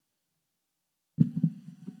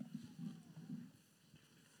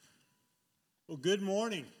Well, good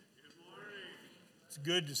morning. Good morning. It's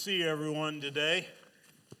good to see everyone today.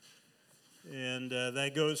 And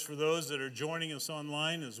that goes for those that are joining us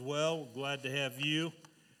online as well. We're glad to have you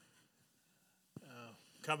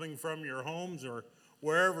coming from your homes or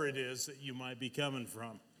wherever it is that you might be coming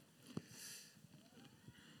from.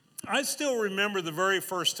 I still remember the very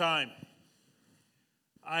first time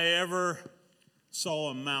I ever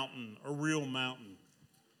saw a mountain, a real mountain.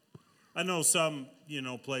 I know some,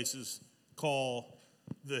 places call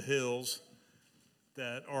the hills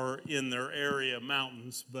that are in their area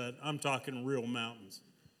mountains, but I'm talking real mountains,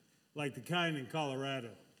 like the kind in Colorado.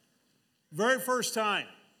 Very first time,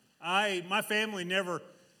 my family never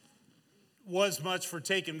was much for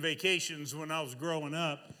taking vacations when I was growing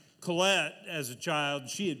up. Colette, as a child,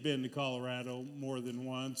 she had been to Colorado more than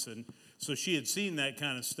once, and so she had seen that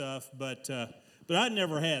kind of stuff, but I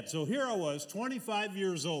never had. So here I was, 25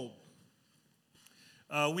 years old.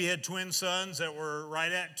 We had twin sons that were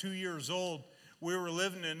right at 2 years old. We were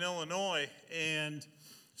living in Illinois, and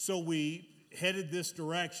so we headed this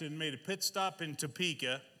direction, made a pit stop in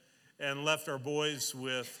Topeka, and left our boys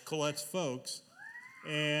with Colette's folks.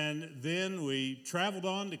 And then we traveled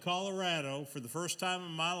on to Colorado for the first time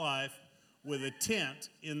in my life with a tent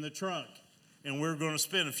in the trunk. And we were going to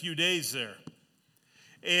spend a few days there.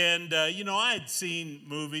 And, I had seen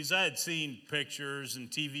movies, I had seen pictures and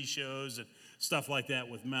TV shows and stuff like that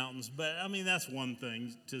with mountains. But, that's one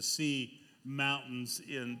thing to see mountains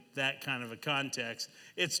in that kind of a context.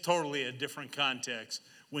 It's totally a different context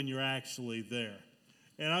when you're actually there.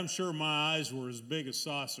 And I'm sure my eyes were as big as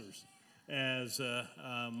saucers as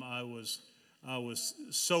I was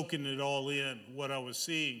soaking it all in, what I was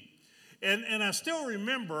seeing. And I still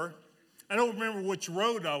remember, I don't remember which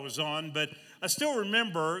road I was on, but I still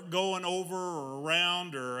remember going over or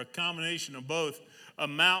around or a combination of both, a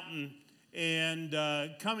mountain and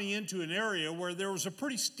coming into an area where there was a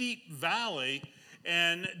pretty steep valley,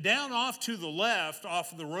 and down off to the left,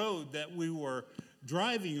 off of the road that we were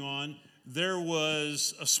driving on, there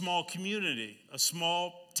was a small community, a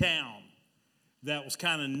small town that was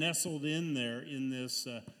kind of nestled in there in this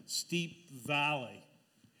steep valley.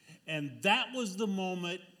 And that was the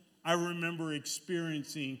moment I remember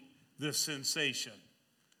experiencing this sensation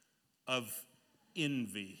of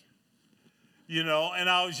envy. And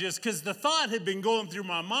I was just, because the thought had been going through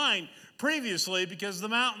my mind previously, because the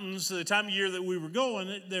mountains, the time of year that we were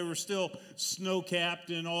going, they were still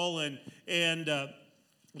snow-capped and all, and I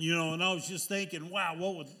was just thinking, wow,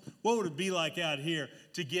 what would it be like out here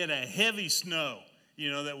to get a heavy snow,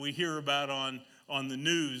 that we hear about on the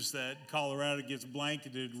news that Colorado gets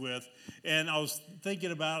blanketed with. And I was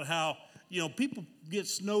thinking about how, people get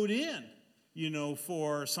snowed in,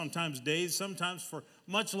 for sometimes days, sometimes for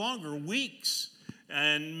much longer, weeks,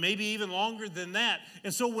 and maybe even longer than that.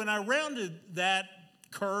 And so when I rounded that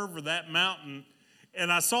curve or that mountain,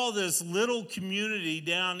 and I saw this little community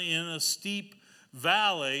down in a steep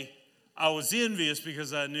valley, I was envious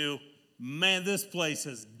because I knew, man, this place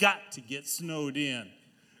has got to get snowed in,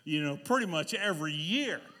 pretty much every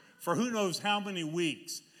year for who knows how many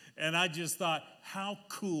weeks. And I just thought how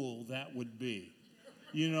cool that would be.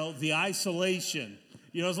 The isolation,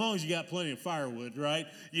 as long as you got plenty of firewood, right?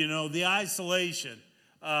 The isolation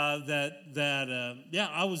I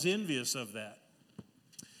was envious of that.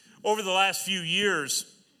 Over the last few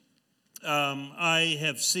years, I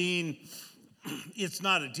have seen, it's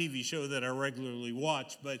not a TV show that I regularly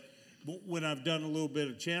watch, but when I've done a little bit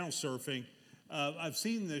of channel surfing, I've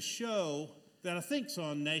seen this show that I think's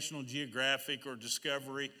on National Geographic or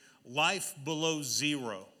Discovery, Life Below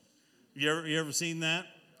Zero. You ever seen that?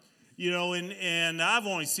 And I've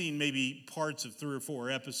only seen maybe parts of 3 or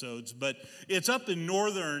 4 episodes, but it's up in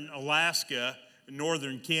northern Alaska,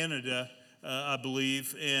 northern Canada, I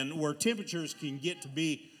believe, and where temperatures can get to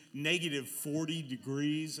be negative 40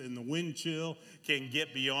 degrees, and the wind chill can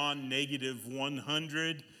get beyond negative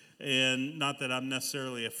 100. And not that I'm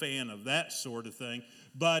necessarily a fan of that sort of thing,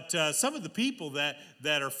 but some of the people that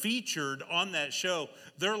are featured on that show,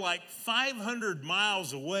 they're like 500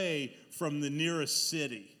 miles away from the nearest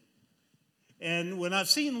city. And when I've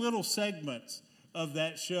seen little segments of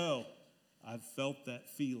that show, I've felt that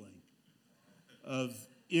feeling of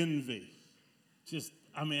envy. Just,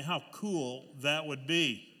 how cool that would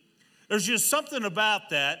be. There's just something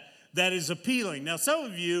about that is appealing. Now, some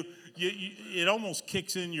of you, it almost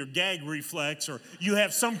kicks in your gag reflex, or you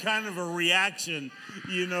have some kind of a reaction,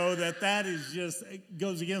 that is just, it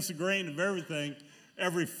goes against the grain of everything,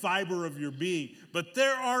 every fiber of your being. But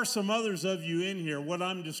there are some others of you in here, what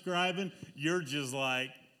I'm describing, you're just like,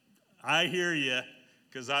 I hear you,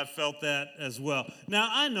 because I felt that as well. Now,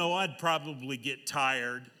 I know I'd probably get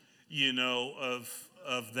tired,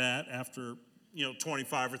 of that after,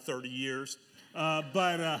 25 or 30 years.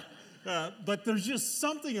 But there's just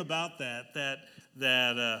something about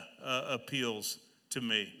that appeals to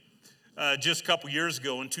me. Just a couple years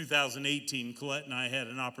ago in 2018, Colette and I had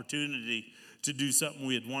an opportunity to do something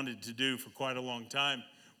we had wanted to do for quite a long time.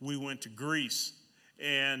 We went to Greece,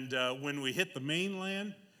 and when we hit the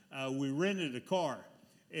mainland, we rented a car.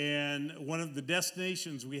 And one of the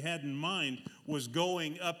destinations we had in mind was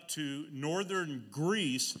going up to northern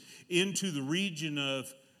Greece into the region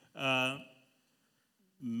of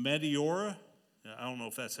Meteora. I don't know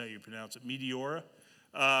if that's how you pronounce it, Meteora.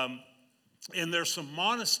 And there's some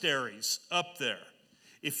monasteries up there.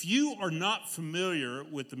 If you are not familiar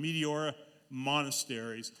with the Meteora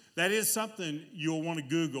monasteries, that is something you'll want to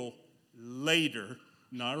Google later.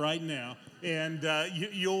 Not right now. And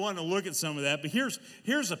you'll want to look at some of that. But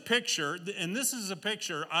here's a picture, and this is a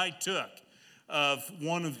picture I took of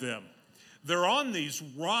one of them. They're on these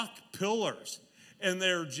rock pillars, and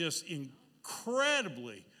they're just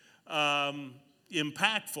incredibly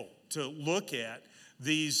impactful to look at.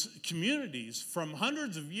 These communities from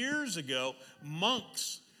hundreds of years ago,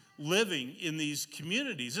 monks living in these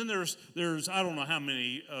communities. And there's I don't know how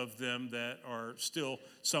many of them that are still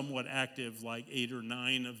somewhat active, like 8 or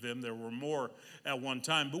 9 of them. There were more at one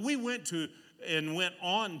time. But we went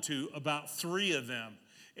on to about 3 of them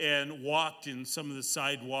and walked in some of the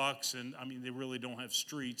sidewalks. And I mean, they really don't have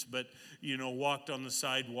streets, but, walked on the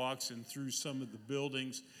sidewalks and through some of the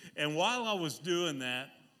buildings. And while I was doing that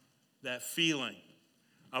feeling,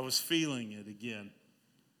 I was feeling it again.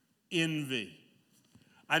 Envy.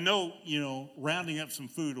 I know, rounding up some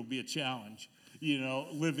food will be a challenge,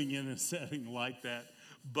 living in a setting like that.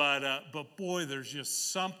 But boy, there's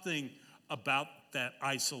just something about that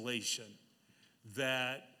isolation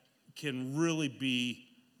that can really be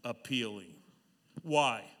appealing.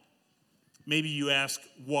 Why? Maybe you ask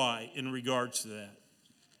why in regards to that.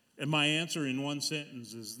 And my answer in one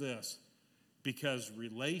sentence is this: because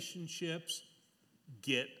relationships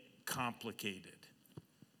get complicated.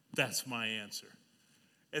 That's my answer.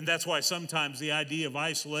 And that's why sometimes the idea of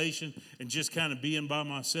isolation and just kind of being by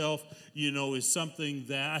myself, is something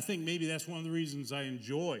that I think maybe that's one of the reasons I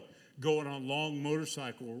enjoy going on long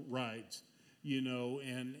motorcycle rides,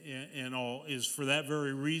 and all, is for that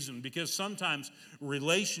very reason. Because sometimes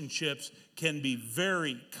relationships can be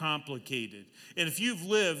very complicated. And if you've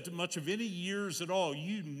lived much of any years at all,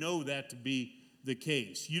 you know that to be the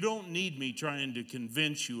case. You don't need me trying to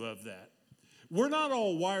convince you of that. We're not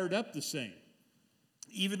all wired up the same.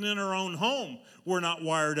 Even in our own home, we're not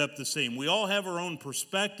wired up the same. We all have our own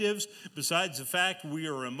perspectives, besides the fact we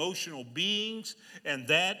are emotional beings, and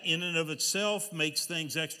that in and of itself makes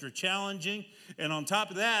things extra challenging. And on top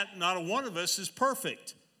of that, not a one of us is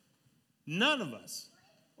perfect. None of us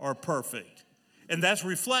are perfect. And that's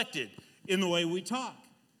reflected in the way we talk,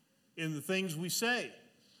 in the things we say,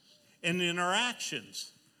 and in our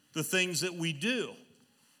actions, the things that we do.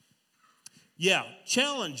 Yeah,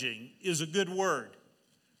 challenging is a good word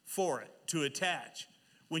for it to attach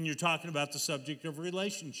when you're talking about the subject of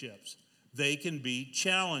relationships. They can be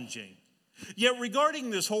challenging. Yet regarding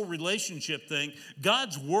this whole relationship thing,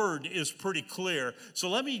 God's word is pretty clear. So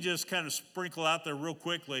let me just kind of sprinkle out there real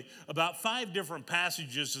quickly about 5 different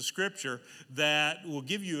passages of Scripture that will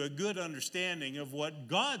give you a good understanding of what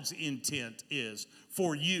God's intent is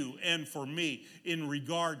for you and for me in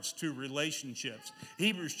regards to relationships.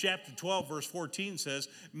 Hebrews chapter 12, verse 14 says,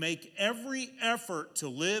 "Make every effort to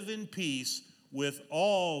live in peace with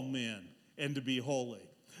all men and to be holy."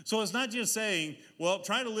 So it's not just saying, well,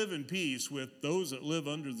 try to live in peace with those that live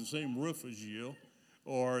under the same roof as you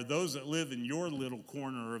or those that live in your little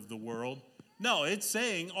corner of the world. No, it's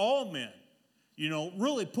saying all men,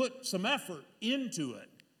 really put some effort into it.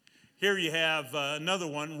 Here you have another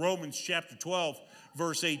one. Romans chapter 12,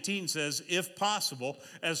 verse 18 says, "If possible,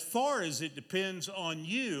 as far as it depends on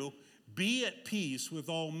you, be at peace with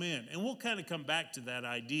all men." And we'll kind of come back to that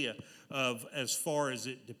idea of as far as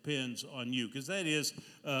it depends on you, because that is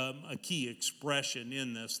a key expression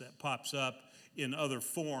in this that pops up in other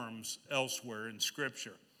forms elsewhere in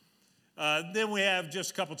Scripture. Then we have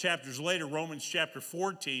just a couple chapters later, Romans chapter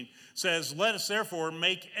 14 says, "Let us therefore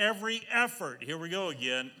make every effort," here we go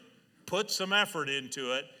again, put some effort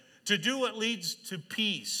into it, "to do what leads to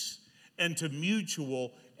peace and to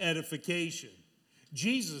mutual edification."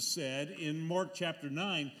 Jesus said in Mark chapter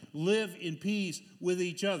 9, live in peace with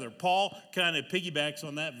each other. Paul kind of piggybacks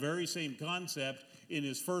on that very same concept in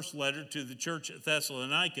his first letter to the church at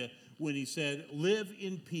Thessalonica when he said, live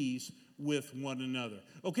in peace with one another.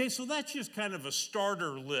 Okay, so that's just kind of a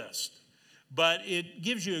starter list. but it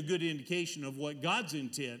gives you a good indication of what God's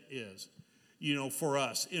intent is, for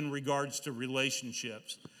us in regards to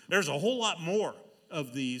relationships. There's a whole lot more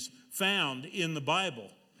of these found in the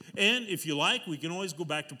Bible. And if you like, we can always go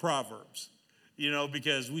back to Proverbs,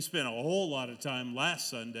 because we spent a whole lot of time last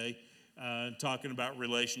Sunday talking about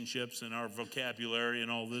relationships and our vocabulary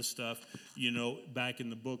and all this stuff, back in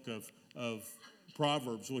the book of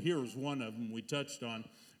Proverbs. Well, here was one of them we touched on.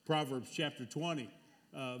 Proverbs chapter 20,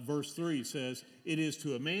 verse 3 says, "It is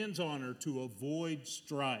to a man's honor to avoid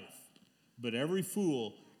strife, but every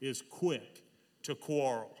fool is quick to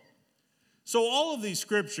quarrel." So all of these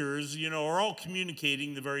scriptures, are all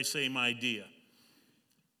communicating the very same idea.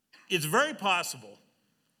 It's very possible,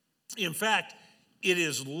 in fact, it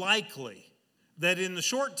is likely that in the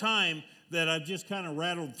short time that I've just kind of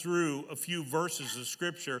rattled through a few verses of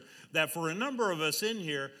scripture, that for a number of us in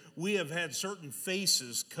here, we have had certain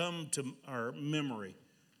faces come to our memory,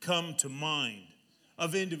 come to mind,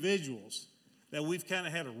 of individuals that we've kind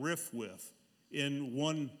of had a riff with in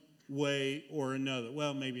one way or another.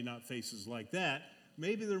 Well, maybe not faces like that.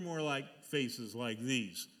 Maybe they're more like faces like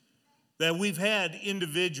these. That we've had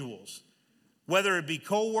individuals, whether it be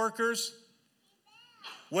co-workers,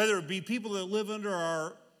 whether it be people that live under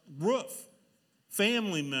our roof,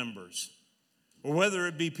 family members, or whether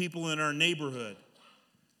it be people in our neighborhood,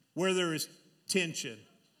 where there is tension,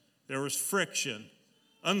 there is friction,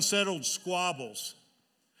 unsettled squabbles,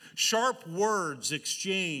 sharp words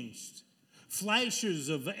exchanged, flashes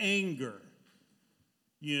of anger,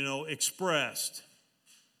 expressed.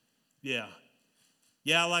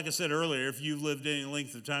 Yeah, like I said earlier, if you've lived any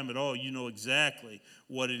length of time at all, you know exactly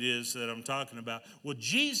what it is that I'm talking about. Well,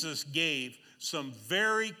 Jesus gave some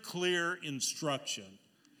very clear instruction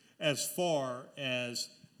as far as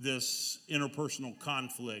this interpersonal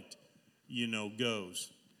conflict,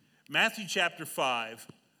 goes. Matthew chapter 5,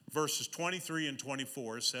 verses 23 and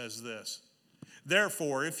 24 says this: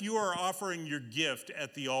 "Therefore, if you are offering your gift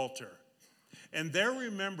at the altar, and there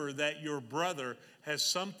remember that your brother has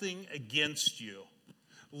something against you,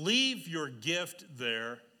 leave your gift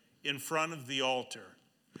there in front of the altar.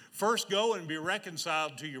 First go and be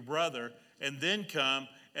reconciled to your brother, and then come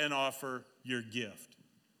and offer your gift."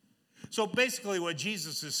 So basically what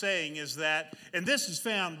Jesus is saying is that, and this is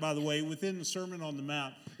found, by the way, within the Sermon on the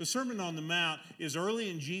Mount. The Sermon on the Mount is early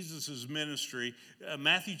in Jesus' ministry,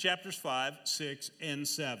 Matthew chapters 5, 6, and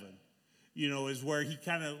 7. Is where he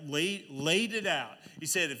kind of laid it out. He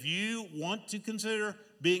said, if you want to consider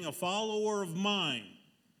being a follower of mine,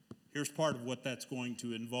 here's part of what that's going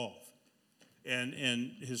to involve.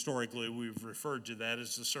 And historically, we've referred to that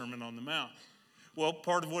as the Sermon on the Mount. Well,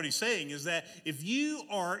 part of what he's saying is that if you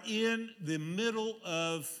are in the middle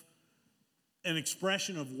of an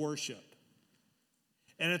expression of worship,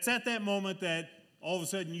 and it's at that moment that all of a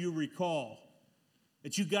sudden you recall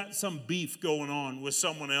that you got some beef going on with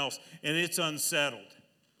someone else and it's unsettled.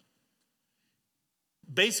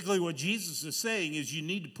 Basically, what Jesus is saying is you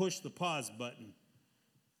need to push the pause button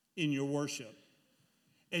in your worship.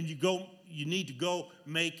 And you need to go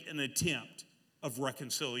make an attempt of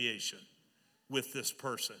reconciliation with this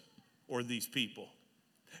person or these people.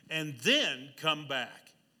 And then come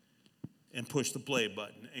back and push the play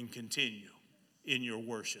button and continue in your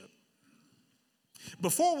worship.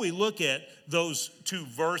 Before we look at those two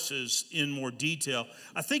verses in more detail,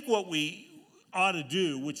 I think what we ought to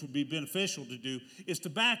do, which would be beneficial to do, is to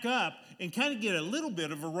back up and kind of get a little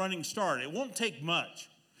bit of a running start. It won't take much,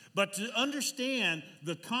 but to understand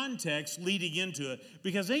the context leading into it.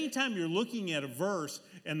 Because anytime you're looking at a verse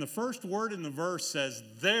and the first word in the verse says,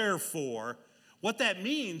 therefore, what that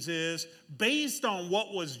means is, based on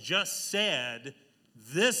what was just said,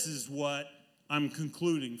 this is what I'm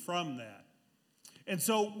concluding from that. And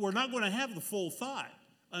so we're not going to have the full thought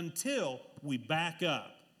until we back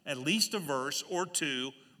up at least a verse or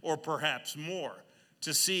two or perhaps more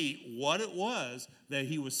to see what it was that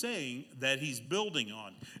he was saying that he's building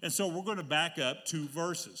on. And so we're going to back up 2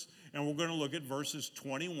 verses, and we're going to look at verses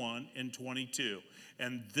 21 and 22.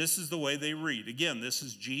 And this is the way they read. Again, this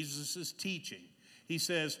is Jesus' teaching. He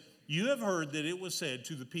says, "You have heard that it was said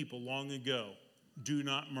to the people long ago, 'Do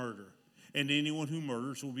not murder, and anyone who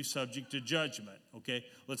murders will be subject to judgment.'" Okay,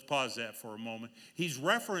 let's pause that for a moment. He's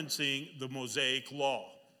referencing the Mosaic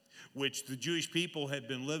law, which the Jewish people had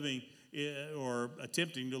been living or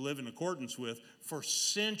attempting to live in accordance with for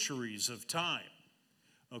centuries of time.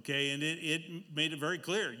 Okay, and it made it very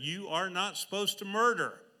clear, you are not supposed to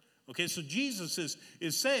murder. Okay, so Jesus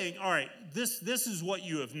is saying, all right, this is what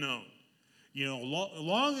you have known.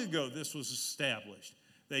 Long ago this was established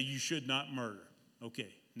that you should not murder.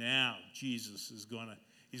 Okay, now Jesus is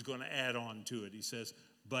he's going to add on to it. He says,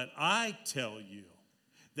 But I tell you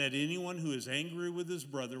that anyone who is angry with his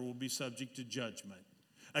brother will be subject to judgment.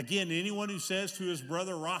 Again, anyone who says to his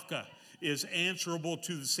brother, Raca, is answerable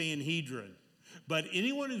to the Sanhedrin. But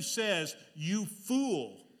anyone who says, you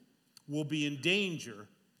fool, will be in danger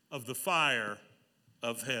of the fire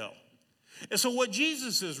of hell. And so what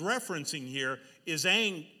Jesus is referencing here is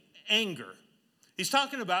anger. He's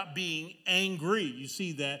talking about being angry. You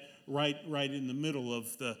see that right in the middle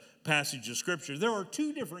of the passage of Scripture. There are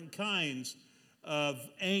two different kinds of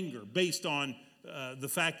anger based on the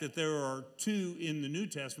fact that there are two in the New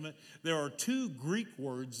Testament. There are two Greek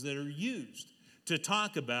words that are used to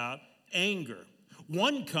talk about anger.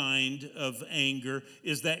 One kind of anger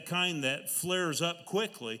is that kind that flares up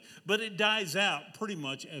quickly, but it dies out pretty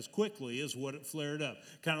much as quickly as what it flared up.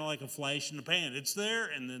 Kind of like a flash in the pan. It's there,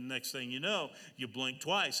 and then the next thing you know, you blink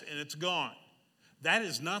twice, and it's gone. That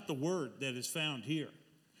is not the word that is found here.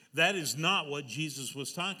 That is not what Jesus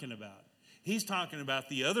was talking about. He's talking about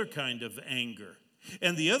the other kind of anger.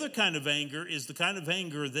 And the other kind of anger is the kind of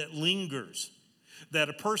anger that lingers, that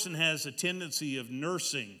a person has a tendency of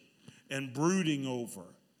nursing and brooding over.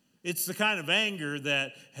 It's the kind of anger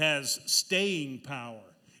that has staying power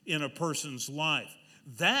in a person's life.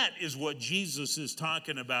 That is what Jesus is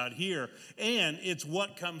talking about here. And it's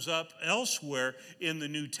what comes up elsewhere in the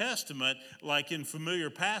New Testament, like in familiar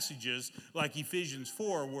passages like Ephesians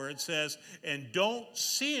 4, where it says, and don't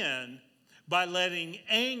sin by letting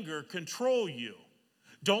anger control you.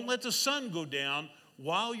 Don't let the sun go down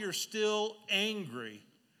while you're still angry,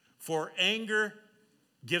 for anger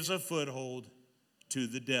gives a foothold to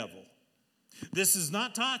the devil. This is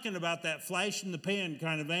not talking about that flash in the pan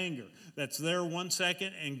kind of anger that's there 1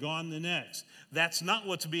 second and gone the next. That's not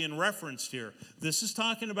what's being referenced here. This is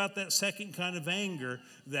talking about that second kind of anger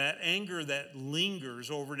that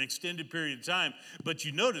lingers over an extended period of time. But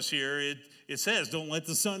you notice here, it says, don't let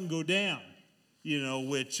the sun go down,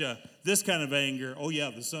 which this kind of anger, oh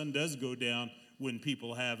yeah, the sun does go down when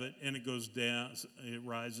people have it, and it goes down, it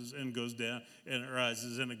rises and goes down, and it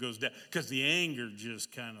rises and it goes down, because the anger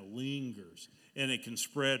just kind of lingers, and it can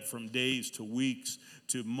spread from days to weeks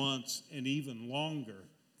to months and even longer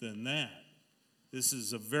than that. This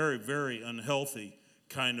is a very, very unhealthy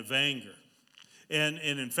kind of anger. And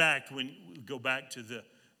in fact, when we go back to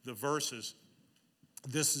the verses,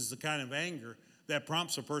 this is the kind of anger that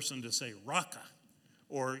prompts a person to say, Raca,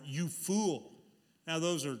 or you fool. Now,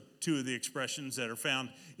 those are two of the expressions that are found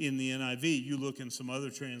in the NIV. You look in some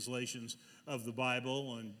other translations of the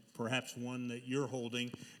Bible, and perhaps one that you're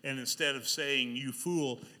holding, and instead of saying you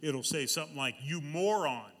fool, it'll say something like you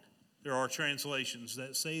moron. There are translations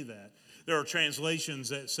that say that. There are translations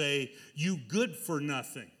that say you good for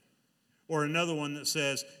nothing, or another one that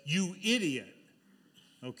says you idiot.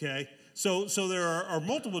 Okay? So there are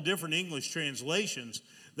multiple different English translations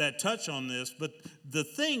that touch on this, but the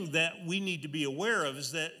thing that we need to be aware of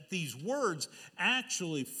is that these words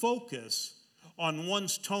actually focus on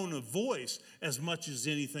one's tone of voice as much as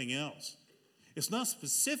anything else. It's not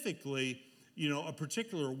specifically, a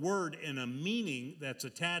particular word and a meaning that's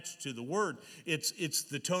attached to the word. It's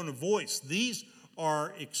the tone of voice. These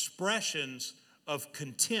are expressions of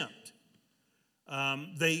contempt.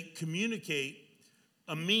 They communicate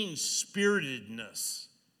a mean-spiritedness.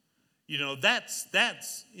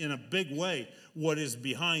 That's in a big way what is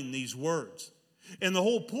behind these words. And the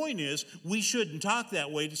whole point is we shouldn't talk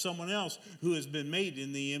that way to someone else who has been made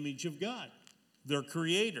in the image of God, their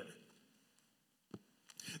creator.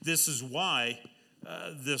 This is why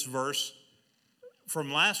this verse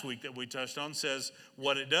from last week that we touched on says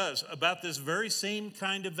what it does about this very same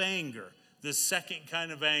kind of anger, this second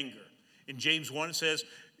kind of anger. In James 1 it says,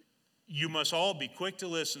 you must all be quick to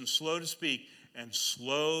listen, slow to speak, and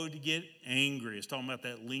slow to get angry. It's talking about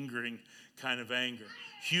that lingering kind of anger.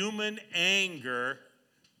 Human anger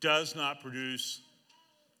does not produce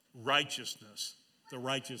righteousness, the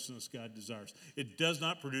righteousness God desires. It does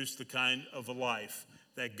not produce the kind of a life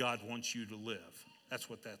that God wants you to live. That's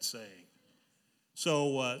what that's saying.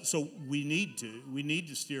 So we need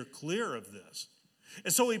to steer clear of this.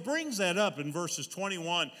 And so he brings that up in verses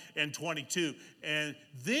 21 and 22. And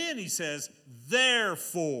then he says,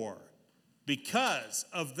 therefore, because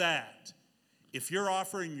of that, if you're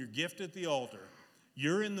offering your gift at the altar,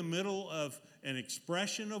 you're in the middle of an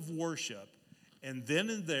expression of worship, and then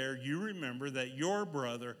and there you remember that your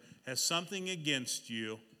brother has something against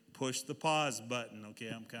you, push the pause button. Okay,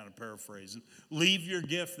 I'm kind of paraphrasing. Leave your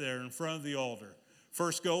gift there in front of the altar.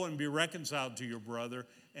 First go and be reconciled to your brother,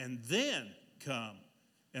 and then come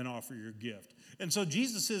and offer your gift. And so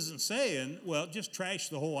Jesus isn't saying, well, just trash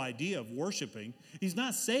the whole idea of worshiping. He's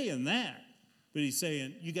not saying that. But he's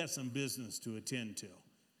saying, you got some business to attend to.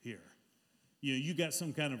 here. You know, you got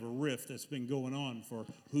some kind of a rift that's been going on for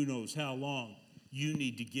who knows how long. You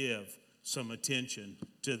need to give some attention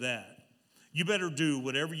to that. You better do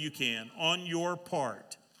whatever you can on your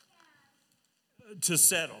part to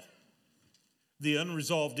settle the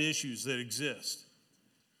unresolved issues that exist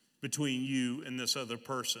between you and this other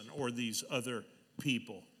person or these other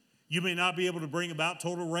people. You may not be able to bring about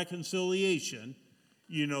total reconciliation,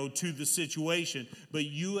 to the situation, but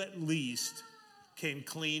you at least can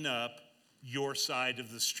clean up your side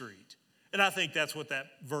of the street. And I think that's what that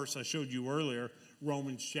verse I showed you earlier,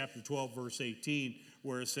 Romans chapter 12, verse 18,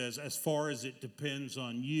 where it says, as far as it depends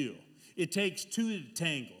on you. It takes two to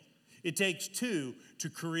tangle. It takes two to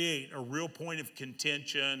create a real point of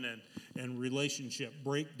contention and relationship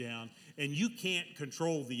breakdown. And you can't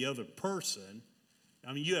control the other person.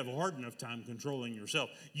 I mean, you have a hard enough time controlling yourself.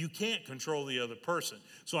 You can't control the other person.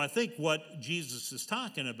 So I think what Jesus is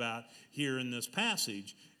talking about here in this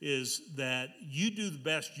passage is that you do the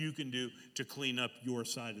best you can do to clean up your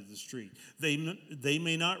side of the street. They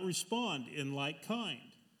may not respond in like kind.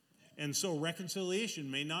 And so reconciliation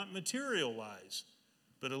may not materialize,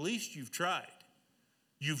 but at least you've tried.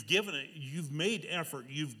 You've given it, you've made effort,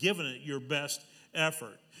 you've given it your best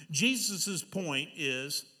effort. Jesus' point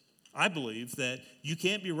is, I believe, that you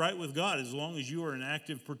can't be right with God as long as you are an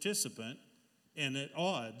active participant and at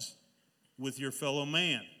odds with your fellow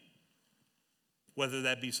man. Whether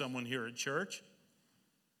that be someone here at church,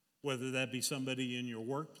 whether that be somebody in your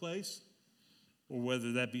workplace, or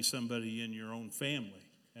whether that be somebody in your own family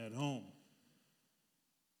at home.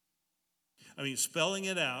 I mean, spelling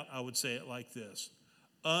it out, I would say it like this.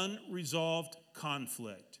 Unresolved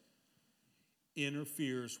conflict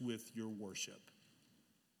interferes with your worship.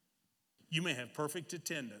 You may have perfect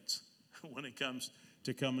attendance when it comes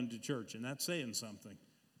to coming to church, and that's saying something,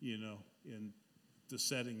 in the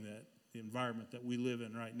setting the environment that we live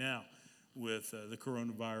in right now with the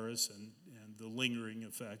coronavirus and the lingering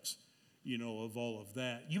effects, of all of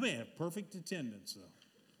that. You may have perfect attendance,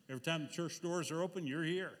 though. Every time the church doors are open, you're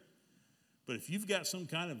here. But if you've got some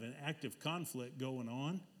kind of an active conflict going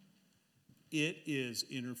on, it is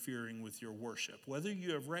interfering with your worship. Whether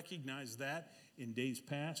you have recognized that in days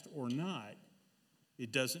past or not,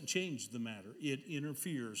 it doesn't change the matter. It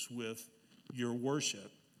interferes with your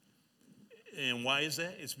worship. And why is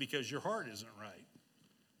that? It's because your heart isn't right.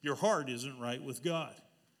 Your heart isn't right with God.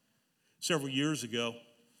 Several years ago,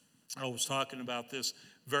 I was talking about this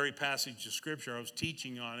very passage of Scripture. I was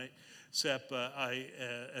teaching on it, except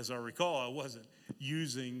as I recall, I wasn't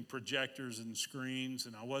using projectors and screens,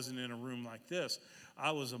 and I wasn't in a room like this.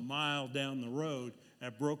 I was a mile down the road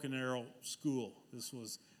at Broken Arrow School. This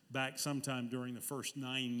was back sometime during the first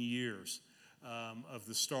 9 years of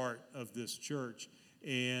the start of this church.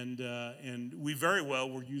 And we very well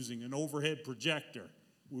were using an overhead projector.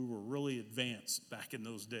 We were really advanced back in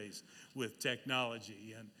those days with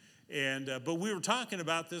technology. But we were talking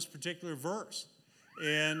about this particular verse.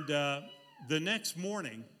 And the next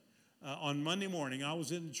morning, on Monday morning, I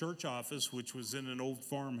was in the church office, which was in an old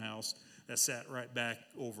farmhouse that sat right back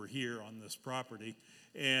over here on this property.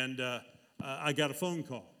 And I got a phone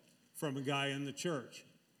call from a guy in the church.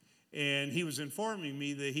 And he was informing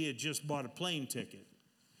me that he had just bought a plane ticket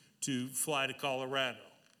to fly to Colorado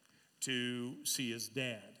to see his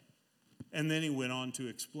dad. And then he went on to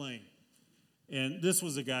explain. And this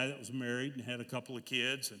was a guy that was married and had a couple of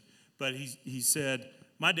kids. But he said,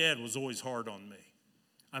 my dad was always hard on me.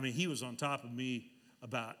 I mean, he was on top of me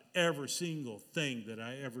about every single thing that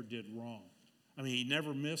I ever did wrong. I mean, he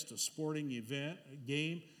never missed a sporting event, a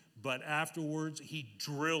game, but afterwards he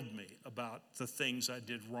drilled me about the things I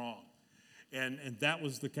did wrong. And that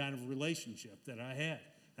was the kind of relationship that I had.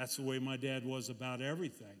 That's the way my dad was about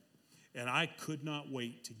everything. And I could not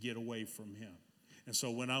wait to get away from him. And so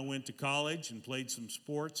when I went to college and played some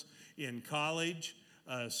sports in college,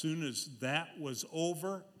 as soon as that was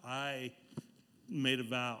over, I made a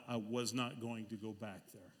vow I was not going to go back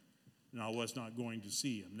there. And I was not going to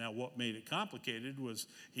see him. Now, what made it complicated was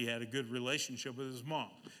he had a good relationship with his mom.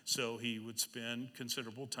 So he would spend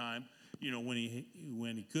considerable time, when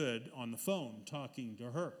he could, on the phone talking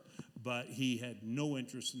to her. But he had no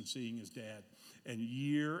interest in seeing his dad. And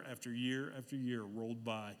year after year after year rolled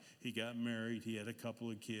by. He got married. He had a couple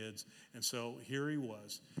of kids. And so here he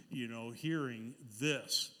was, hearing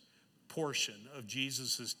this portion of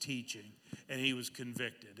Jesus' teaching, and he was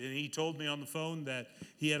convicted. And he told me on the phone that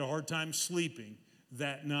he had a hard time sleeping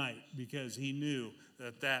that night because he knew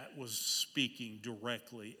that was speaking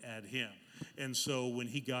directly at him. And so when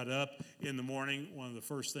he got up in the morning, one of the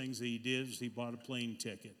first things that he did is he bought a plane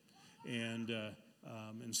ticket and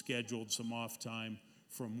scheduled some off time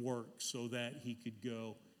from work so that he could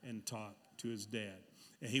go and talk to his dad.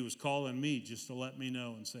 And he was calling me just to let me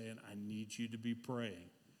know and saying, I need you to be praying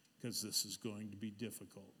because this is going to be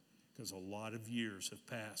difficult. Because a lot of years have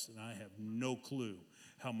passed and I have no clue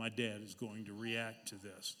how my dad is going to react to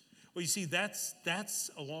this. Well, you see,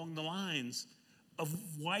 that's along the lines of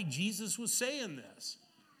why Jesus was saying this,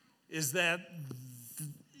 is that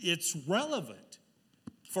it's relevant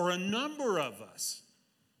for a number of us.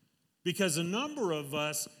 Because a number of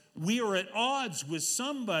us, we are at odds with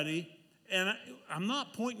somebody, and I'm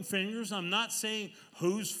not pointing fingers. I'm not saying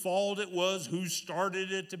whose fault it was, who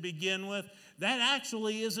started it to begin with. That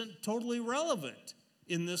actually isn't totally relevant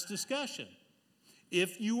in this discussion.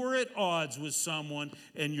 If you are at odds with someone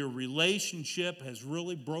and your relationship has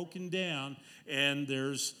really broken down and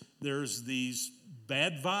there's these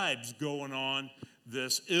bad vibes going on,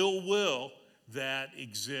 this ill will that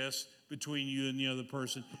exists between you and the other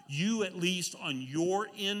person, you, at least on your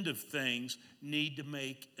end of things, need to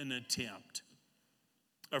make an attempt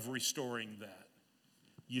of restoring that.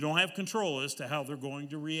 You don't have control as to how they're going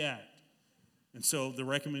to react. And so the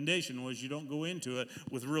recommendation was you don't go into it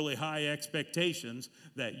with really high expectations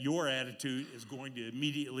that your attitude is going to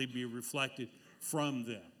immediately be reflected from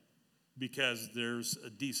them, because there's a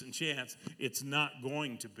decent chance it's not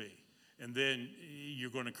going to be. And then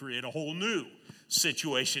you're going to create a whole new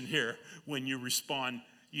situation here when you respond,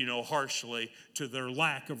 harshly to their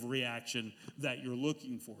lack of reaction that you're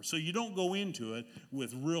looking for. So you don't go into it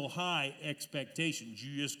with real high expectations.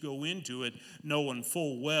 You just go into it knowing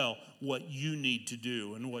full well what you need to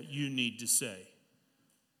do and what you need to say.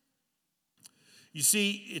 You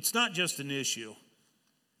see, it's not just an issue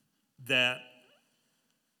that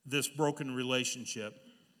this broken relationship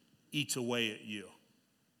eats away at you,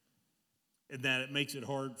 and that it makes it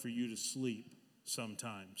hard for you to sleep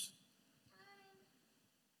sometimes,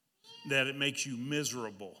 that it makes you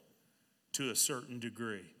miserable to a certain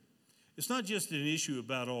degree. It's not just an issue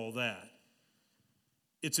about all that.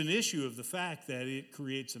 It's an issue of the fact that it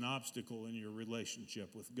creates an obstacle in your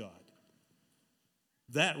relationship with God.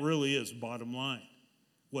 That really is bottom line,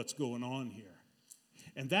 what's going on here.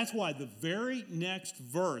 And that's why the very next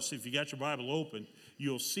verse, if you got your Bible open,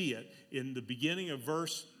 you'll see it. In the beginning of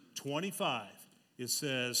verse 25, it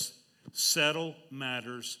says, settle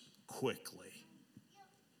matters quickly.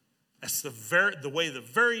 That's the way the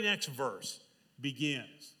very next verse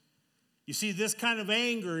begins. You see, this kind of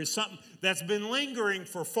anger is something that's been lingering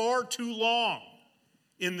for far too long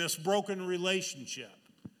in this broken relationship.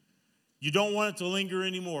 You don't want it to linger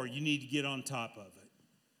anymore. You need to get on top of it.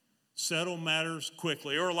 Settle matters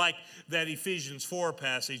quickly. Or like that Ephesians 4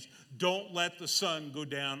 passage, don't let the sun go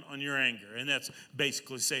down on your anger. And that's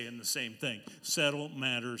basically saying the same thing. Settle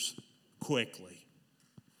matters quickly.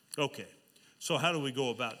 Okay, so how do we go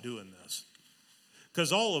about doing this?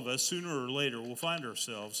 Because all of us, sooner or later, will find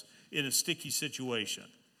ourselves in a sticky situation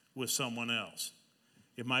with someone else.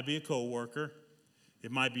 It might be a coworker.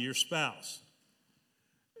 It might be your spouse.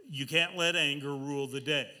 You can't let anger rule the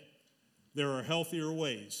day. There are healthier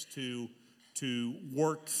ways to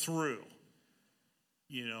work through,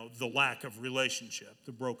 the lack of relationship,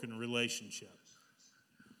 the broken relationship.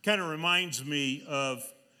 Kind of reminds me of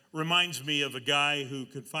a guy who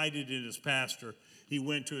confided in his pastor. He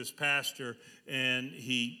went to his pastor and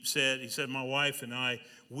he said, my wife and I,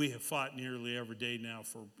 we have fought nearly every day now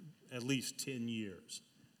for at least 10 years.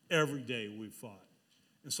 Every day we've fought.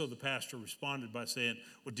 And so the pastor responded by saying,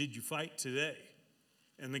 well, did you fight today?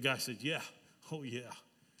 And the guy said, yeah. Oh, yeah.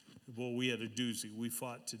 Well, we had a doozy. We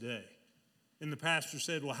fought today. And the pastor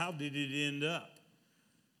said, well, how did it end up?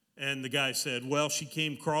 And the guy said, well, she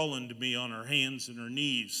came crawling to me on her hands and her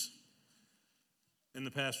knees. And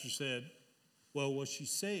the pastor said, well, was she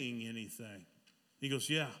saying anything? He goes,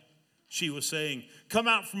 yeah. She was saying, come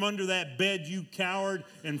out from under that bed, you coward,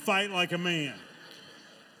 and fight like a man.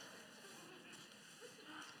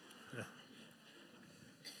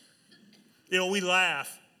 We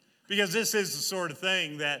laugh because this is the sort of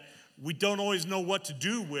thing that we don't always know what to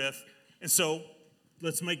do with, and so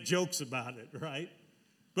let's make jokes about it, right?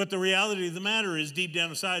 But the reality of the matter is, deep down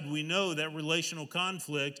inside, we know that relational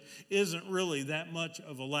conflict isn't really that much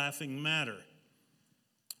of a laughing matter.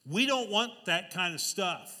 We don't want that kind of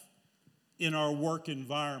stuff in our work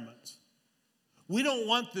environments. We don't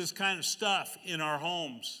want this kind of stuff in our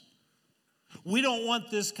homes. We don't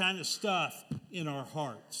want this kind of stuff in our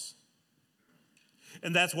hearts.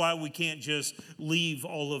 And that's why we can't just leave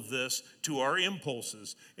all of this to our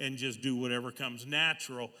impulses and just do whatever comes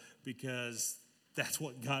natural, because that's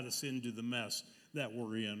what got us into the mess that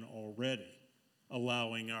we're in already,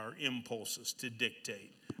 allowing our impulses to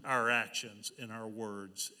dictate our actions and our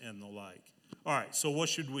words and the like. All right, so what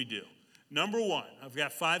should we do? Number one, I've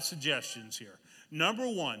got 5 suggestions here. Number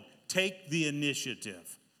one, take the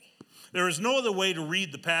initiative. There is no other way to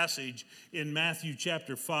read the passage in Matthew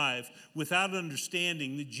chapter 5 without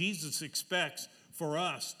understanding that Jesus expects for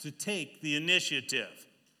us to take the initiative.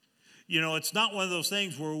 You know, it's not one of those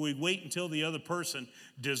things where we wait until the other person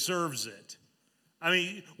deserves it. I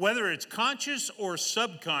mean, whether it's conscious or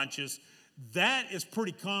subconscious, that is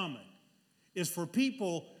pretty common. Is for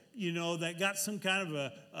people, you know, that got some kind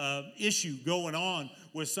of a issue going on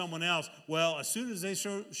with someone else. Well, as soon as they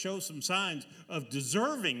show some signs of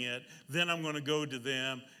deserving it, then I'm going to go to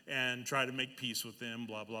them and try to make peace with them,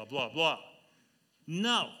 blah, blah, blah, blah.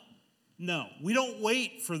 No, we don't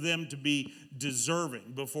wait for them to be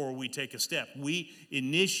deserving before we take a step. We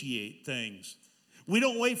initiate things. We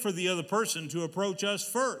don't wait for the other person to approach us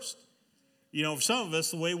first. You know, for some of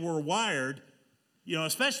us, the way we're wired, you know,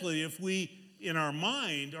 especially if we, in our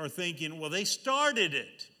mind, are thinking, well, they started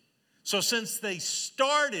it. So since they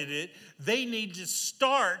started it, they need to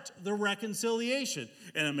start the reconciliation.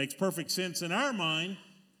 And it makes perfect sense in our mind,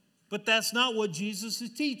 but that's not what Jesus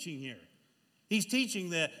is teaching here. He's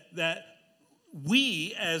teaching that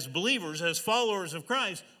we, as believers, as followers of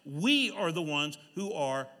Christ, we are the ones who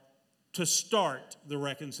are to start the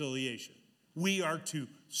reconciliation. We are to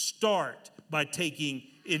start by taking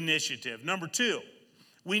initiative. Number 2,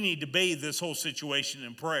 we need to bathe this whole situation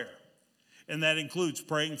in prayer. And that includes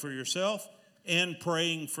praying for yourself and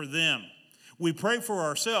praying for them. We pray for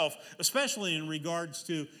ourselves, especially in regards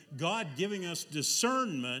to God giving us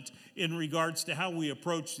discernment in regards to how we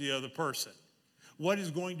approach the other person. What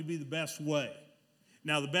is going to be the best way?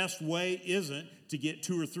 Now, the best way isn't to get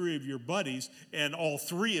 2 or 3 of your buddies and all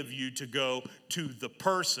 3 of you to go to the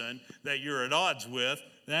person that you're at odds with.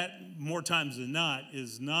 That, more times than not,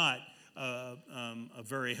 is not a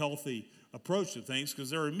very healthy approach to things, because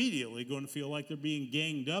they're immediately going to feel like they're being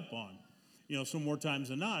ganged up on. You know, so more times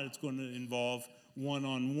than not, it's going to involve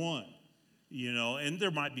one-on-one. You know, and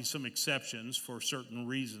there might be some exceptions for certain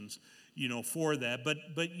reasons, you know, for that. But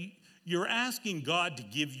you're asking God to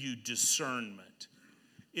give you discernment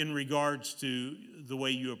in regards to the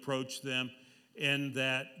way you approach them, and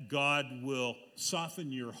that God will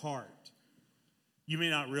soften your heart. You may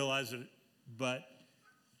not realize it, but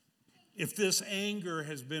if this anger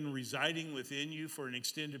has been residing within you for an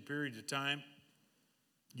extended period of time,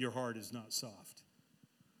 your heart is not soft.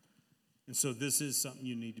 And so this is something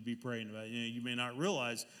you need to be praying about. You know, you may not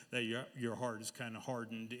realize that your heart is kind of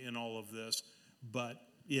hardened in all of this, but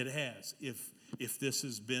it has. If this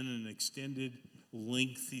has been an extended,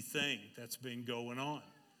 lengthy thing that's been going on.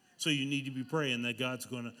 So you need to be praying that God's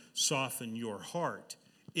going to soften your heart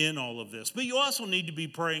in all of this. But you also need to be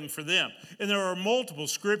praying for them. And there are multiple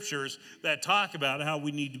scriptures that talk about how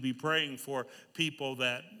we need to be praying for people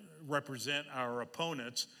that represent our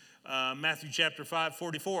opponents. Matthew chapter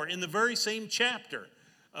 5:44. In the very same chapter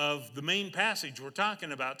of the main passage we're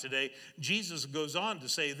talking about today, Jesus goes on to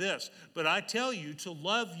say this, "But I tell you to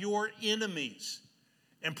love your enemies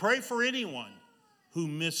and pray for anyone who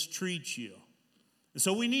mistreats you." And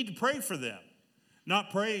so we need to pray for them.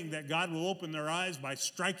 Not praying that God will open their eyes by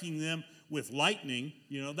striking them with lightning.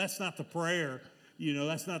 You know, that's not the prayer. You know,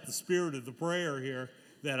 that's not the spirit of the prayer here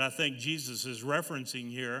that I think Jesus is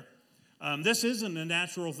referencing here. This isn't a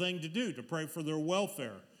natural thing to do, to pray for their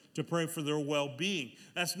welfare, to pray for their well-being.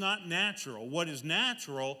 That's not natural. What is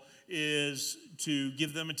natural is to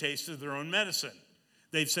give them a taste of their own medicine.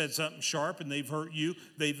 They've said something sharp and they've hurt you.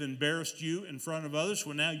 They've embarrassed you in front of others.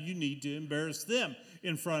 Well, now you need to embarrass them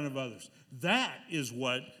in front of others. That is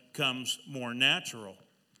what comes more natural.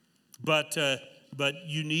 But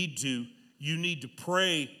you need to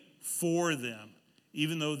pray for them,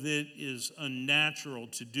 even though that is unnatural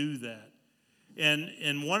to do that.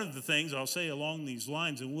 And one of the things I'll say along these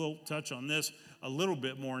lines, and we'll touch on this a little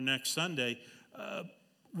bit more next Sunday,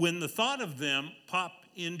 when the thought of them pop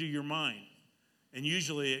into your mind, and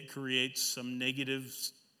usually it creates some negative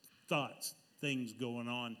thoughts, things going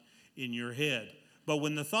on in your head. But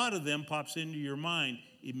when the thought of them pops into your mind,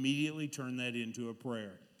 immediately turn that into a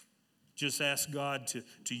prayer. Just ask God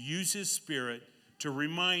to use His Spirit to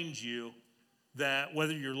remind you that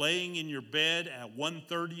whether you're laying in your bed at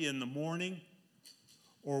 1:30 in the morning,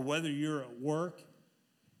 or whether you're at work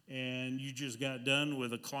and you just got done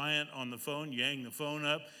with a client on the phone, you hang the phone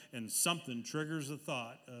up, and something triggers the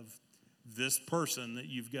thought of this person that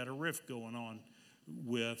you've got a rift going on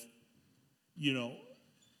with, you know,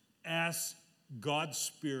 ask God's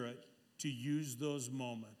Spirit to use those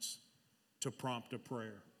moments to prompt a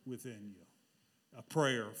prayer within you, a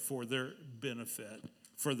prayer for their benefit,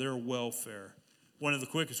 for their welfare. One of the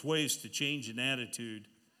quickest ways to change an attitude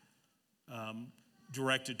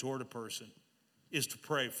directed toward a person is to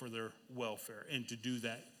pray for their welfare and to do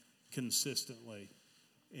that consistently.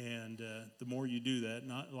 And the more you do that,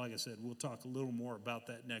 not like I said, we'll talk a little more about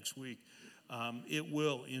that next week. It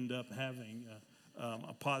will end up having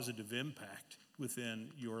a positive impact within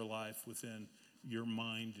your life, within your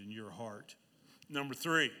mind and your heart. Number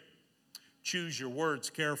 3, choose your words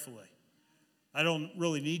carefully. I don't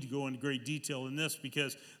really need to go into great detail in this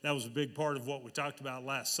because that was a big part of what we talked about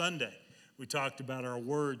last Sunday. We talked about our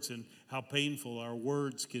words and how painful our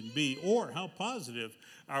words can be, or how positive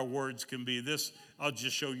our words can be. This, I'll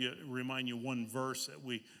just remind you one verse that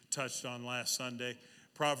we touched on last Sunday.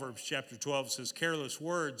 Proverbs chapter 12 says, careless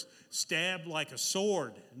words stab like a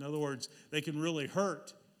sword. In other words, they can really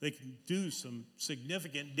hurt. They can do some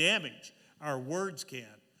significant damage. Our words can.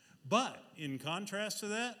 But in contrast to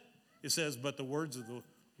that, it says, but the words of the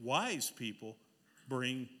wise people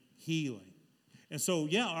bring healing. And so,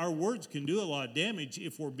 yeah, our words can do a lot of damage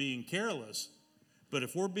if we're being careless. But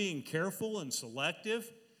if we're being careful and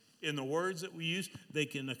selective in the words that we use, they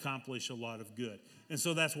can accomplish a lot of good. And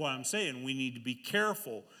so that's why I'm saying we need to be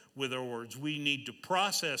careful with our words. We need to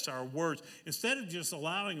process our words. Instead of just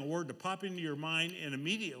allowing a word to pop into your mind and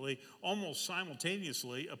immediately, almost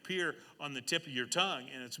simultaneously, appear on the tip of your tongue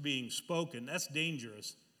and it's being spoken, that's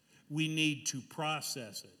dangerous. We need to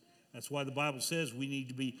process it. That's why the Bible says we need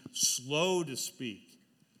to be slow to speak,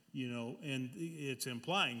 and it's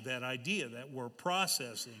implying that idea that we're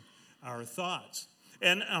processing our thoughts.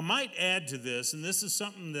 And I might add to this, and this is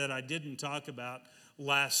something that I didn't talk about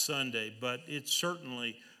last Sunday, but it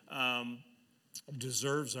certainly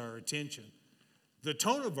deserves our attention. The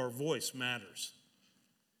tone of our voice matters.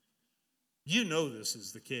 You know this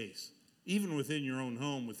is the case, even within your own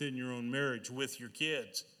home, within your own marriage, with your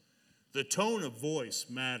kids. The tone of voice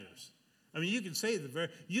matters. I mean, you can say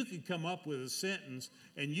you could come up with a sentence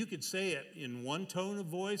and you could say it in one tone of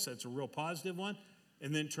voice, that's a real positive one,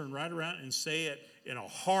 and then turn right around and say it in a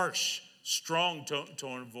harsh, strong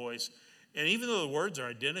tone of voice. And even though the words are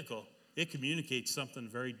identical, it communicates something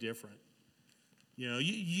very different.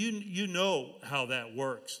 You know how that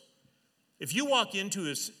works. If you walk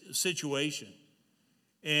into a situation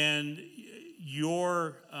and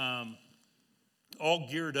you're all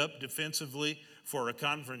geared up defensively for a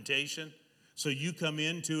confrontation, so you come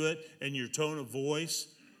into it and your tone of voice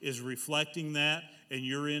is reflecting that, and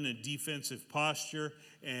you're in a defensive posture,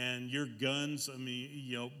 and your guns,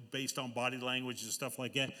 based on body language and stuff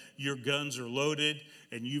like that, your guns are loaded,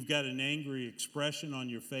 and you've got an angry expression on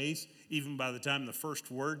your face, even by the time the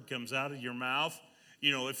first word comes out of your mouth.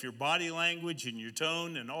 If your body language and your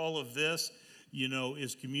tone and all of this,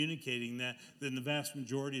 is communicating that, then the vast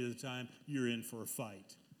majority of the time you're in for a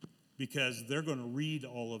fight. Because they're going to read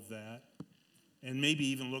all of that and maybe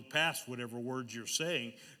even look past whatever words you're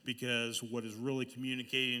saying, because what is really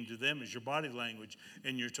communicating to them is your body language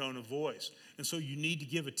and your tone of voice. And so you need to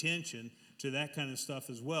give attention to that kind of stuff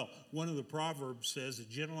as well. One of the Proverbs says, a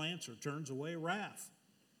gentle answer turns away wrath.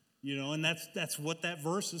 And that's what that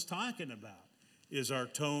verse is talking about, is our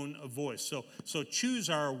tone of voice. So choose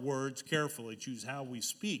our words carefully. Choose how we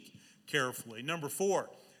speak carefully. Number 4,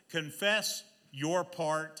 confess your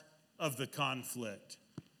part of the conflict.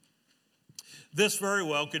 This very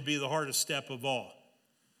well could be the hardest step of all,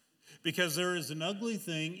 because there is an ugly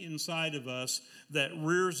thing inside of us that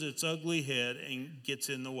rears its ugly head and gets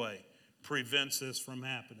in the way, prevents this from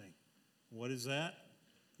happening. What is that?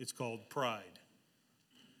 It's called pride.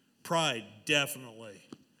 Pride definitely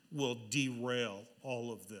will derail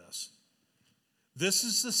all of this. This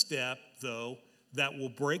is the step, though, that will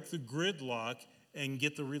break the gridlock and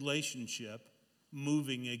get the relationship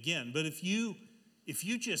moving again. But if you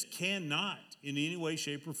just cannot in any way,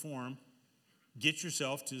 shape, or form get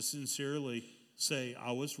yourself to sincerely say,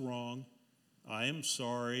 I was wrong, I am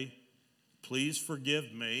sorry, please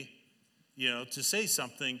forgive me, to say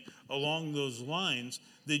something along those lines,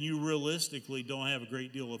 then you realistically don't have a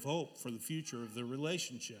great deal of hope for the future of the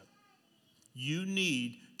relationship. You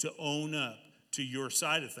need to own up to your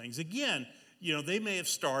side of things. Again, they may have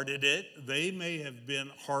started it. They may have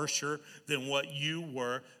been harsher than what you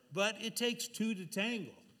were, but it takes two to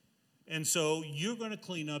tangle. And so you're going to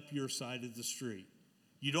clean up your side of the street.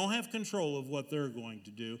 You don't have control of what they're going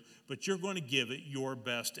to do, but you're going to give it your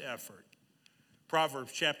best effort.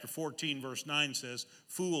 Proverbs chapter 14, verse 9 says,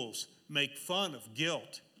 fools make fun of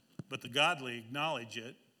guilt, but the godly acknowledge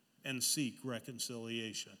it and seek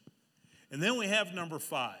reconciliation. And then we have number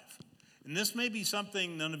 5. And this may be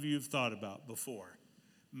something none of you have thought about before.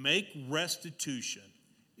 Make restitution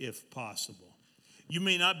if possible. You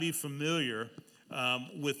may not be familiar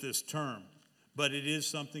with this term, but it is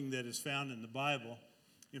something that is found in the Bible.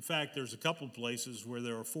 In fact, there's a couple of places where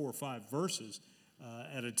there are 4 or 5 verses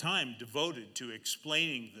at a time devoted to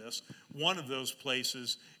explaining this. One of those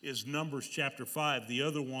places is Numbers chapter 5. The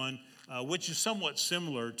other one, which is somewhat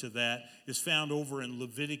similar to that, is found over in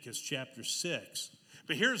Leviticus chapter 6.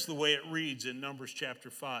 But here's the way it reads in Numbers chapter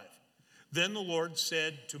 5. Then the Lord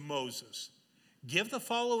said to Moses, "Give the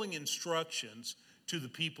following instructions to the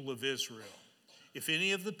people of Israel. If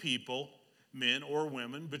any of the people, men or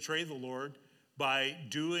women, betray the Lord by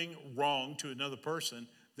doing wrong to another person,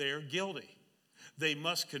 they are guilty. They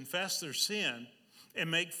must confess their sin and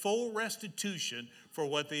make full restitution for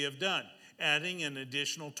what they have done, adding an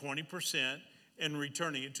additional 20% and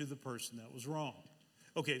returning it to the person that was wrong."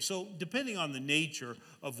 Okay, so depending on the nature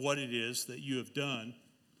of what it is that you have done,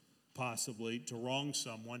 possibly to wrong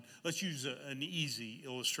someone, let's use an easy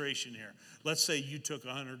illustration here. Let's say you took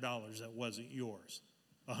 $100 that wasn't yours,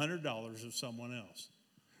 $100 of someone else.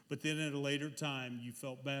 But then at a later time, you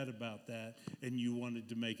felt bad about that and you wanted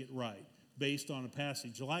to make it right. Based on a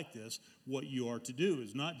passage like this, what you are to do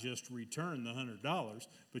is not just return the $100,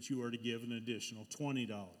 but you are to give an additional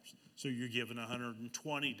 $20. So you're given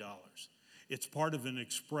 $120. It's part of an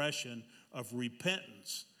expression of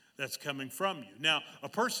repentance that's coming from you. Now, a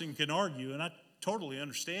person can argue, and I totally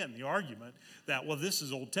understand the argument, that, well, this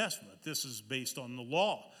is Old Testament. This is based on the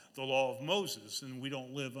law of Moses, and we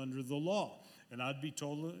don't live under the law. And I'd be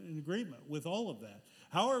totally in agreement with all of that.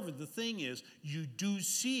 However, the thing is, you do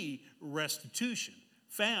see restitution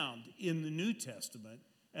found in the New Testament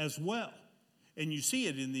as well. And you see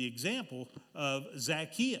it in the example of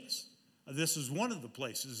Zacchaeus. This is one of the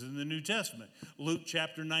places in the New Testament. Luke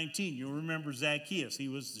chapter 19, you remember Zacchaeus. He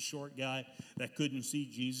was the short guy that couldn't see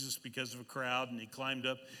Jesus because of a crowd, and he climbed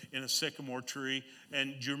up in a sycamore tree.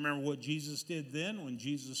 And do you remember what Jesus did then when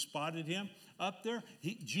Jesus spotted him up there?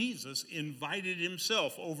 Jesus invited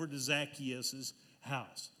himself over to Zacchaeus'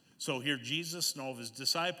 house. So here Jesus and all of his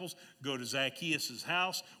disciples go to Zacchaeus'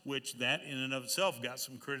 house, which that in and of itself got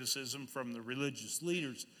some criticism from the religious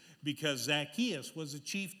leaders, because Zacchaeus was a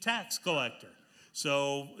chief tax collector.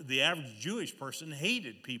 So the average Jewish person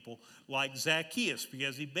hated people like Zacchaeus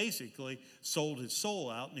because he basically sold his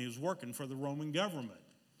soul out and he was working for the Roman government.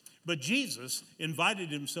 But Jesus invited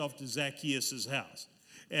himself to Zacchaeus' house.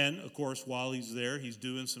 And of course, while he's there, he's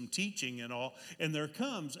doing some teaching and all. And there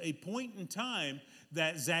comes a point in time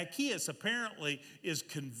that Zacchaeus apparently is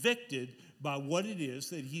convicted by what it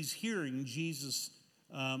is that he's hearing Jesus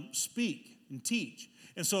speak and teach.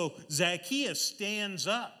 And so Zacchaeus stands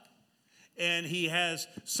up and he has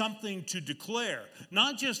something to declare,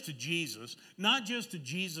 not just to Jesus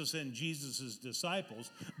and Jesus'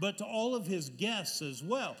 disciples, but to all of his guests as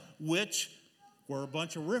well, which were a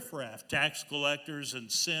bunch of riffraff, tax collectors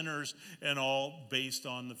and sinners and all, based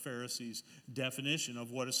on the Pharisees' definition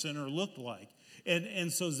of what a sinner looked like.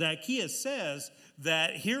 And so Zacchaeus says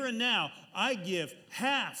that here and now I give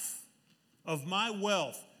half of my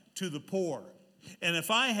wealth to the poor. And if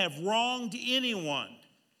I have wronged anyone,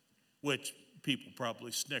 which people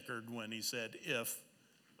probably snickered when he said, if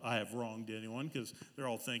I have wronged anyone, because they're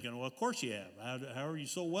all thinking, well, of course you have. How are you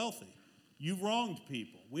so wealthy? You've wronged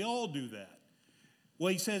people. We all do that.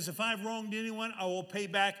 Well, he says, if I've wronged anyone, I will pay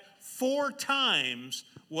back 4 times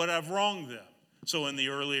what I've wronged them. So in the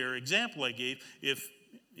earlier example I gave, if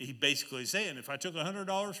he basically saying, if I took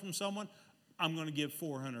 $100 from someone, I'm going to give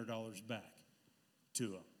 $400 back to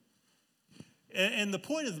them. And the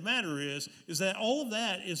point of the matter is that all of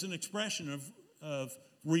that is an expression of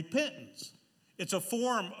repentance. It's a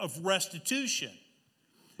form of restitution.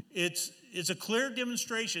 It's a clear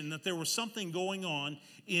demonstration that there was something going on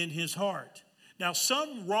in his heart. Now,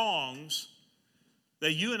 some wrongs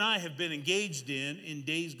that you and I have been engaged in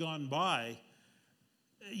days gone by,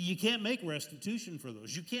 you can't make restitution for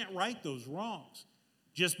those. You can't right those wrongs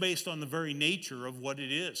just based on the very nature of what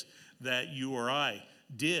it is that you or I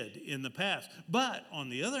did in the past. But on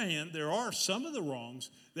the other hand, there are some of the wrongs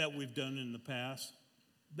that we've done in the past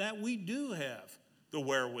that we do have the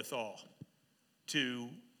wherewithal to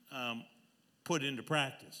put into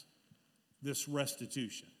practice, this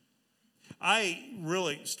restitution. I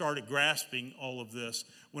really started grasping all of this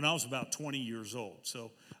when I was about 20 years old.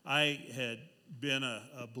 So I had been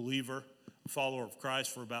a believer, a follower of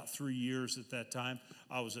Christ for about 3 years at that time.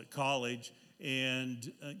 I was at college.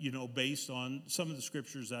 And, based on some of the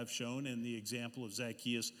scriptures I've shown and the example of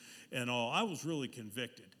Zacchaeus and all, I was really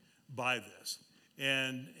convicted by this.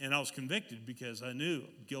 And I was convicted because I knew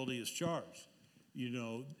guilty as charged,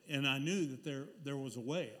 and I knew that there was a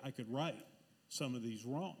way I could right some of these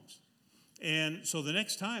wrongs. And so the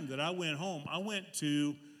next time that I went home, I went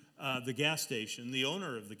to the gas station, the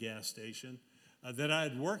owner of the gas station, that I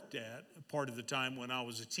had worked at part of the time when I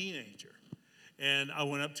was a teenager. And I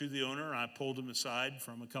went up to the owner, and I pulled him aside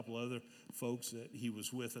from a couple other folks that he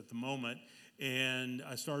was with at the moment, and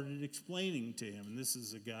I started explaining to him. And this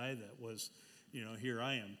is a guy that was, here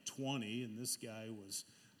I am, 20, and this guy was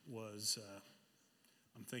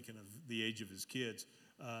I'm thinking of the age of his kids.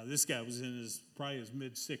 This guy was in probably his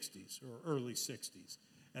mid-60s or early 60s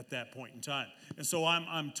at that point in time. And so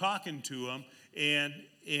I'm talking to him, and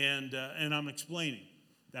I'm explaining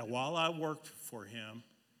that while I worked for him,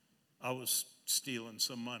 I was stealing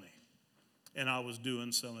some money. And I was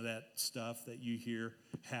doing some of that stuff that you hear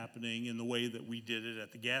happening in the way that we did it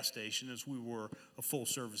at the gas station, as we were a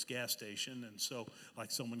full-service gas station. And so,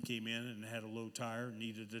 like, someone came in and had a low tire and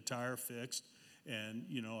needed a tire fixed, and,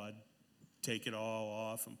 I'd take it all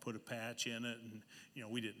off and put a patch in it. And,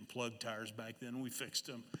 we didn't plug tires back then. We fixed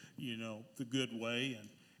them, the good way.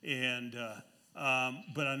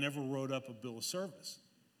 But I never wrote up a bill of service,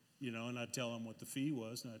 and I'd tell them what the fee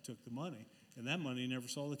was, and I took the money. And that money never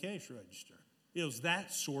saw the cash register. It was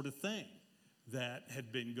that sort of thing that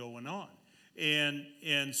had been going on.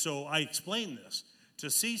 And so I explained this to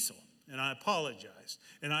Cecil, and I apologized.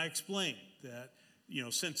 And I explained that,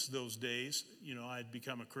 since those days, I'd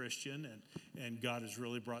become a Christian, and God has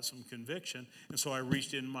really brought some conviction. And so I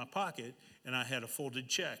reached in my pocket, and I had a folded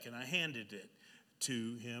check, and I handed it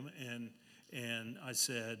to him. And I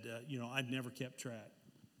said, I'd never kept track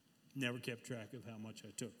of how much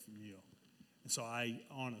I took from you. And so I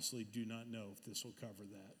honestly do not know if this will cover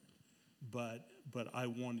that. But I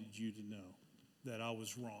wanted you to know that I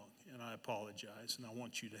was wrong, and I apologize, and I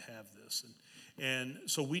want you to have this. And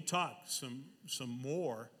so we talked some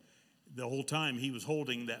more the whole time he was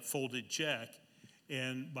holding that folded check.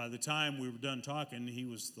 And by the time we were done talking, he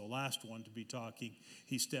was the last one to be talking.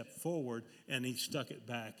 He stepped forward, and he stuck it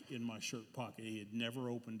back in my shirt pocket. He had never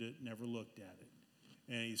opened it, never looked at it.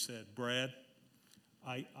 And he said, Brad,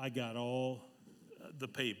 I got all the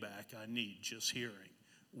payback I need just hearing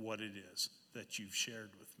what it is that you've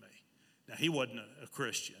shared with me. Now, he wasn't a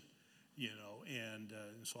Christian, and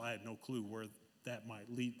so I had no clue where that might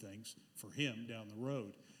lead things for him down the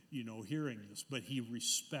road, hearing this. But he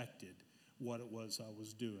respected what it was I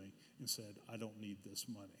was doing and said, I don't need this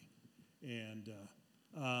money. And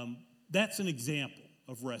that's an example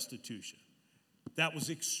of restitution. That was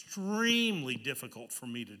extremely difficult for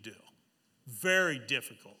me to do. Very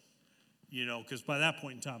difficult, because by that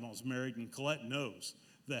point in time I was married, and Colette knows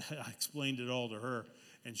that I explained it all to her,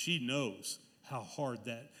 and she knows how hard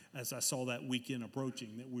that, as I saw that weekend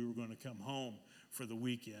approaching, that we were going to come home for the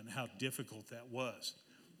weekend, how difficult that was.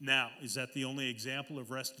 Now, is that the only example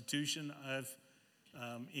of restitution I've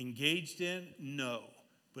engaged in? No,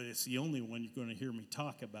 but it's the only one you're going to hear me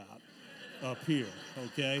talk about up here,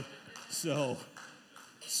 okay?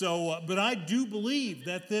 But I do believe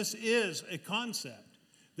that this is a concept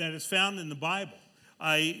that is found in the Bible.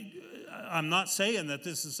 I'm not saying that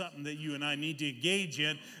this is something that you and I need to engage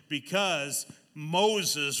in because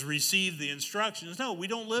Moses received the instructions. No, we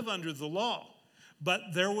don't live under the law. But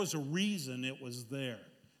there was a reason it was there.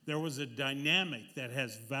 There was a dynamic that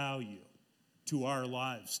has value to our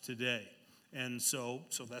lives today. And so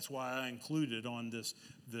that's why I included on this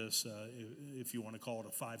if you want to call it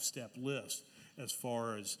a 5-step list, as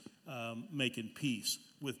far as making peace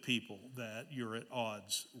with people that you're at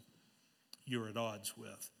odds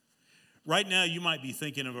with. Right now, you might be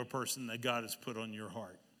thinking of a person that God has put on your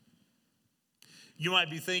heart. You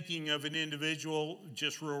might be thinking of an individual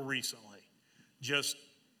just real recently, just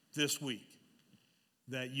this week,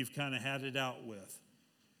 that you've kind of had it out with.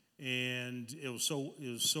 And it was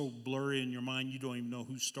so blurry in your mind, you don't even know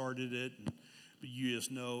who started it, but you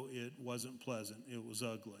just know it wasn't pleasant. It was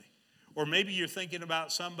ugly. Or maybe you're thinking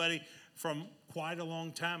about somebody from quite a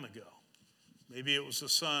long time ago. Maybe it was a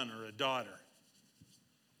son or a daughter.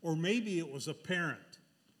 Or maybe it was a parent,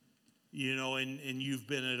 and you've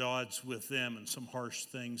been at odds with them and some harsh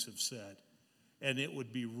things have said. And it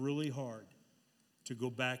would be really hard to go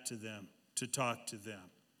back to them, to talk to them.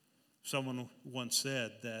 Someone once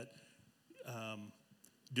said that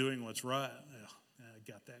doing what's right,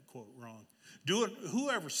 I got that quote wrong.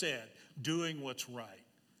 Whoever said doing what's right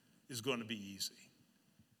is going to be easy.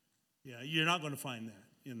 Yeah, you're not going to find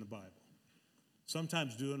that in the Bible.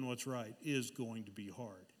 Sometimes doing what's right is going to be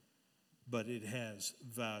hard, but it has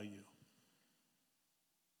value.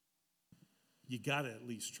 You got to at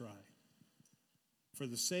least try. For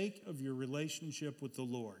the sake of your relationship with the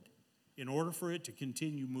Lord, in order for it to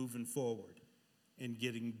continue moving forward and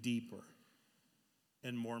getting deeper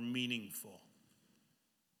and more meaningful,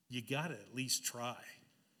 you got to at least try,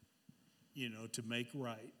 to make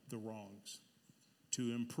right the wrongs,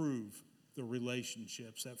 to improve the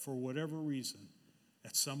relationships that for whatever reason,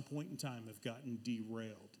 at some point in time have gotten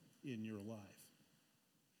derailed in your life.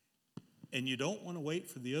 And you don't want to wait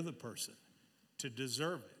for the other person to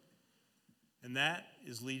deserve it. And that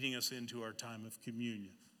is leading us into our time of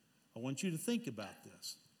communion. I want you to think about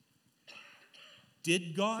this.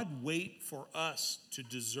 Did God wait for us to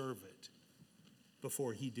deserve it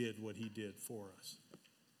before he did what he did for us?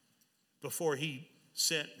 Before he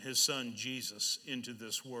sent his son Jesus into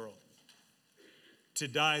this world to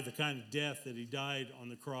die the kind of death that he died on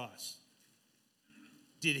the cross?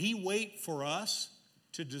 Did he wait for us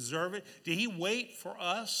to deserve it? Did he wait for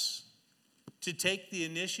us to take the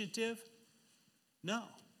initiative? No,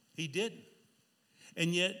 he didn't.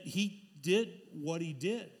 And yet he did what he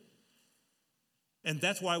did. And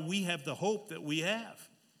that's why we have the hope that we have,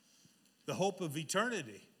 the hope of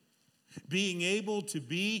eternity. Being able to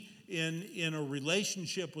be in a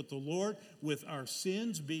relationship with the Lord, with our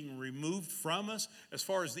sins being removed from us as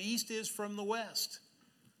far as the east is from the west.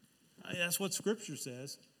 That's what Scripture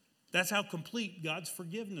says. That's how complete God's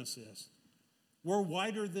forgiveness is. We're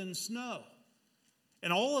whiter than snow.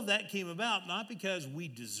 And all of that came about not because we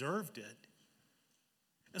deserved it.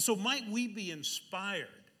 And so might we be inspired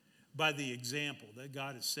by the example that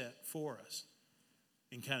God has set for us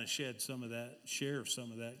and kind of share some of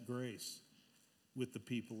that grace with the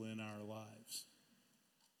people in our lives.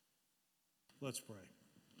 Let's pray.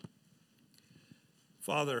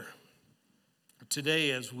 Father,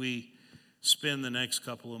 today as we spend the next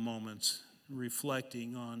couple of moments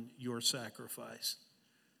reflecting on your sacrifice,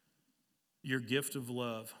 your gift of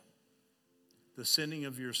love, the sending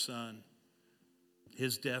of your Son,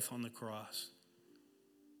 his death on the cross.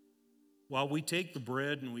 While we take the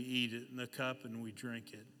bread and we eat it and the cup and we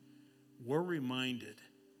drink it, we're reminded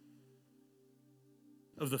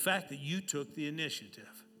of the fact that you took the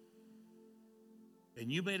initiative and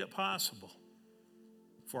you made it possible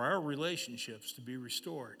for our relationships to be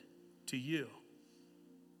restored to you.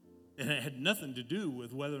 And it had nothing to do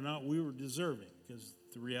with whether or not we were deserving, because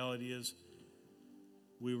the reality is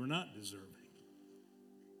we were not deserving.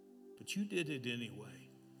 But you did it anyway.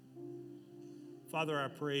 Father, I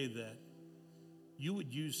pray that you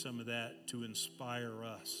would use some of that to inspire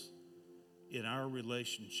us in our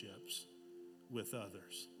relationships with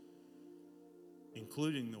others,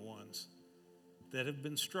 including the ones that have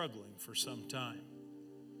been struggling for some time.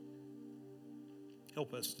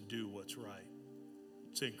 Help us to do what's right.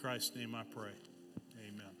 It's in Christ's name I pray.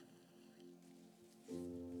 Amen.